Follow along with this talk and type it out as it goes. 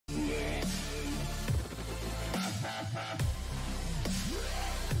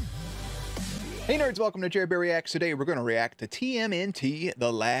Hey nerds, welcome to Jerry Bear Reacts. Today we're going to react to TMNT,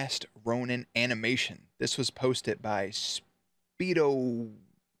 The Last Ronin animation. This was posted by Speedo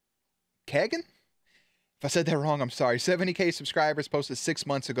Kagan? If I said that wrong, I'm sorry. 70K subscribers, posted 6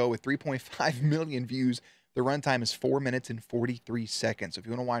 months ago with 3.5 million views. The runtime is 4 minutes and 43 seconds. So if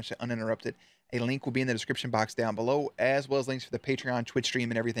you want to watch it uninterrupted, a link will be in the description box down below, as well as links for the Patreon, Twitch stream,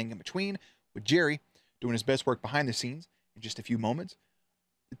 and everything in between, with Jerry doing his best work behind the scenes in just a few moments.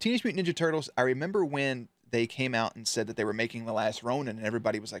 The Teenage Mutant Ninja Turtles, I remember when they came out and said that they were making The Last Ronin, and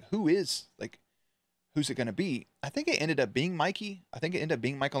everybody was like, who's it going to be? I think it ended up being Mikey. I think it ended up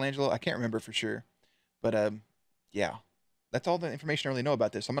being Michelangelo. I can't remember for sure. But, yeah, that's all the information I really know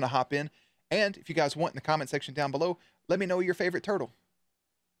about this. So I'm going to hop in. And if you guys want, in the comment section down below, let me know your favorite turtle.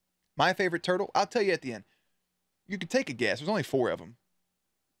 My favorite turtle, I'll tell you at the end. You can take a guess. There's only 4 of them.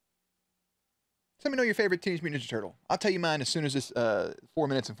 So let me know your favorite Teenage Mutant Ninja Turtle. I'll tell you mine as soon as this 4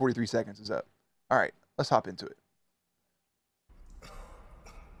 minutes and 43 seconds is up. All right, let's hop into it.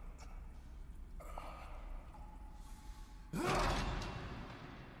 I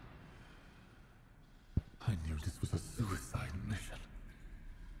knew this was a suicide mission.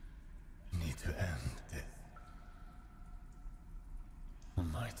 Need to end this.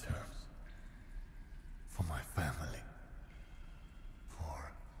 On my terms. For my family.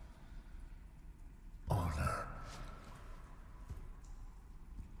 For honor.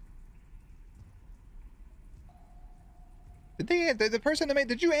 Did the person that made,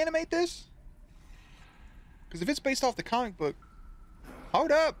 did you animate this? Because if it's based off the comic book,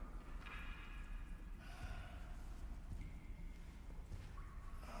 hold up.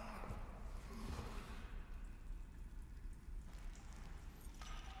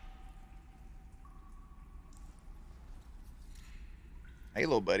 Hey,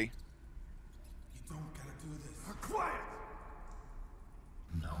 little buddy. You don't gotta do this. Quiet!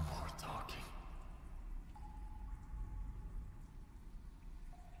 No more talking.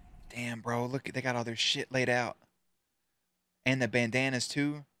 Damn, bro, look, they got all their shit laid out. And the bandanas,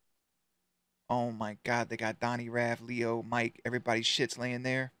 too. Oh, my God, they got Donnie, Raph, Leo, Mike. Everybody's shit's laying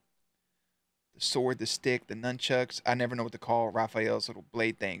there. The sword, the stick, the nunchucks. I never know what to call Raphael's little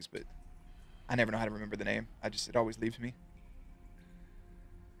blade things, but I never know how to remember the name. It always leaves me.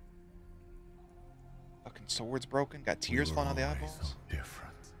 Fucking sword's broken. Got tears falling out of the eyeballs. So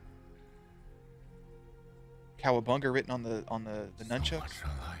different. Cowabunga written on the nunchucks. So much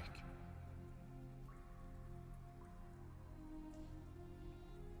alike.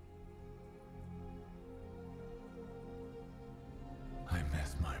 I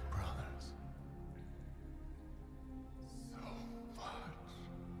miss my brothers. So much.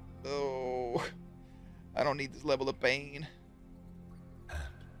 Oh, I don't need this level of pain.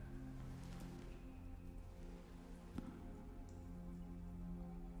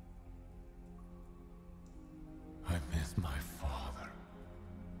 I miss my father.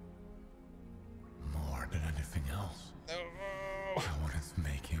 More than anything else. Oh. I wanted to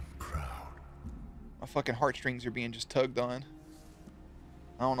make him proud. My fucking heartstrings are being just tugged on.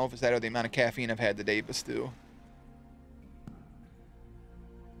 I don't know if it's that or the amount of caffeine I've had today, but still.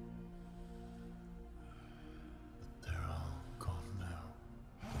 But they're all gone now.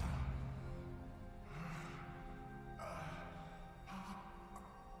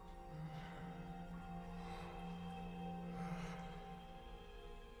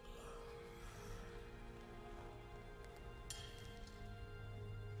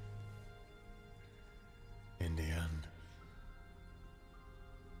 In the end,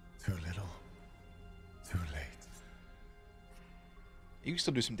 too little, too late. You can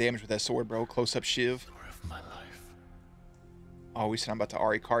still do some damage with that sword, bro. Close up shiv. Story of my life. Oh, we said I'm about to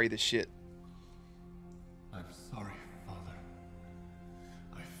Arikari this shit. I'm sorry, Father.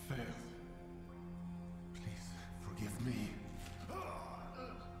 I failed. Please forgive me.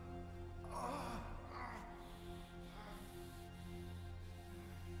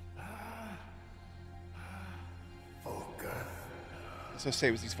 Focus. So I say,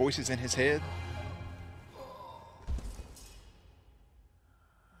 it was these voices in his head.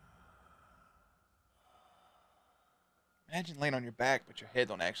 Imagine laying on your back, but your head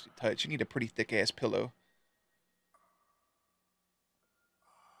don't actually touch. You need a pretty thick ass pillow.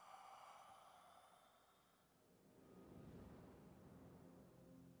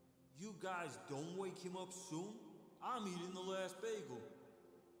 You guys don't wake him up soon? I'm eating the last bagel.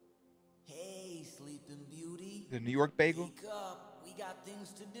 Hey, Sleeping Beauty. The New York bagel. Wake up. We got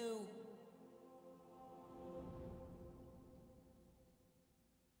things to do.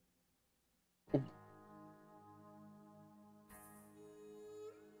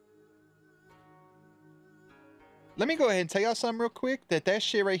 let me go ahead and tell y'all something real quick. That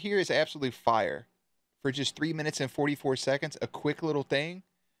shit right here is absolutely fire. For just 3 minutes and 44 seconds, a quick little thing.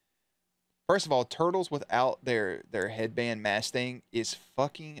 First of all, turtles without their headband mask thing is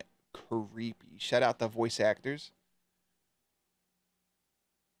fucking creepy. Shout out the voice actors.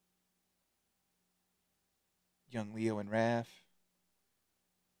 Young Leo and Raph.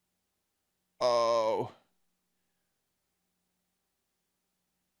 Oh.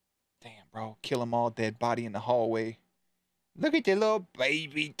 Damn, bro. Kill them all, dead body in the hallway. Look at the little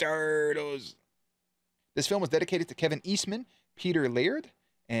baby turtles. This film was dedicated to Kevin Eastman, Peter Laird,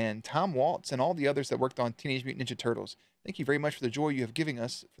 and Tom Waltz, and all the others that worked on Teenage Mutant Ninja Turtles. Thank you very much for the joy you have given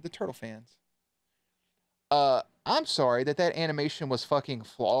us for the Turtle fans. I'm sorry that animation was fucking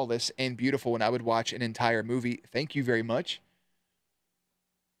flawless and beautiful and I would watch an entire movie. Thank you very much.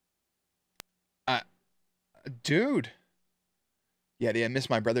 Dude. Yeah, I miss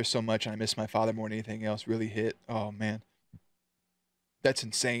my brother so much and I miss my father more than anything else. Really hit. Oh, man. That's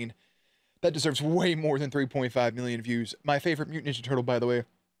insane. That deserves way more than 3.5 million views. My favorite Mutant Ninja Turtle, by the way,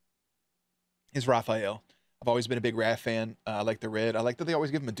 is Raphael. I've always been a big Raph fan. I like the red. I like that they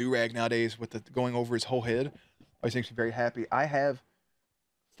always give him a do-rag nowadays with the going over his whole head. Always makes me very happy. I have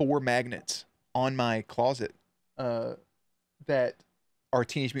 4 magnets on my closet that are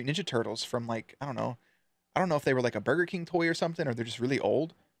Teenage Mutant Ninja Turtles from, like, I don't know if they were like a Burger King toy or something, or they're just really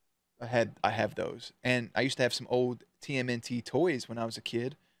old. I have those. And I used to have some old TMNT toys when I was a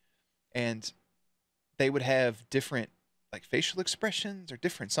kid. And they would have different, like, facial expressions or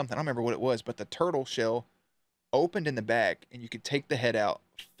different something. I don't remember what it was, but the turtle shell opened in the back, and you could take the head out,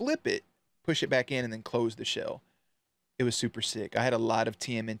 flip it, push it back in, and then close the shell. It was super sick. I had a lot of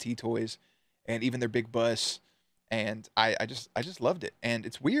TMNT toys, and even their big bus, and I just loved it. And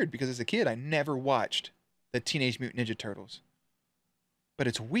it's weird because as a kid, I never watched the Teenage Mutant Ninja Turtles. But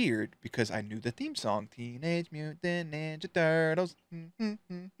it's weird because I knew the theme song, Teenage Mutant Ninja Turtles,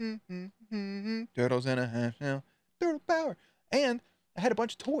 Turtles in a Half Shell, Turtle Power, and I had a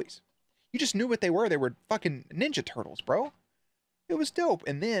bunch of toys. You just knew what they were. They were fucking Ninja Turtles, bro. It was dope.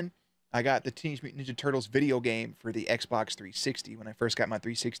 And then I got the Teenage Mutant Ninja Turtles video game for the Xbox 360 when I first got my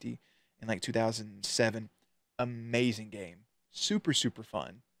 360 in like 2007. Amazing game. Super, super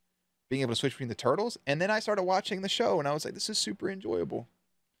fun. Being able to switch between the turtles. And then I started watching the show and I was like, this is super enjoyable.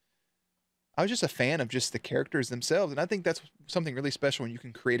 I was just a fan of just the characters themselves. And I think that's something really special when you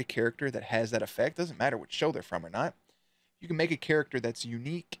can create a character that has that effect. Doesn't matter what show they're from or not. You can make a character that's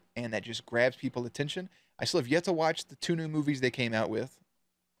unique and that just grabs people's attention. I still have yet to watch the 2 new movies they came out with.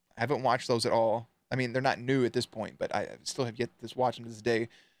 I haven't watched those at all. I mean, they're not new at this point, but I still have yet to watch them to this day.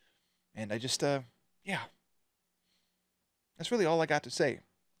 And I just, yeah. That's really all I got to say.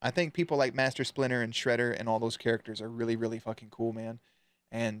 I think people like Master Splinter and Shredder and all those characters are really, really fucking cool, man.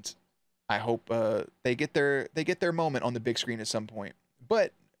 And I hope they get their moment on the big screen at some point.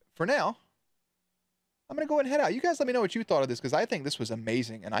 But for now, I'm gonna go ahead and head out. You guys let me know what you thought of this because I think this was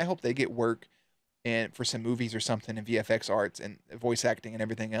amazing, and I hope they get work and for some movies or something in VFX arts and voice acting and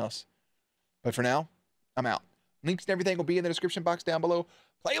everything else. But for now, I'm out. Links and everything will be in the description box down below.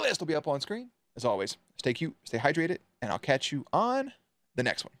 Playlist will be up on screen. As always, stay cute, stay hydrated, and I'll catch you on the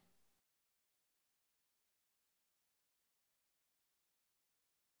next one.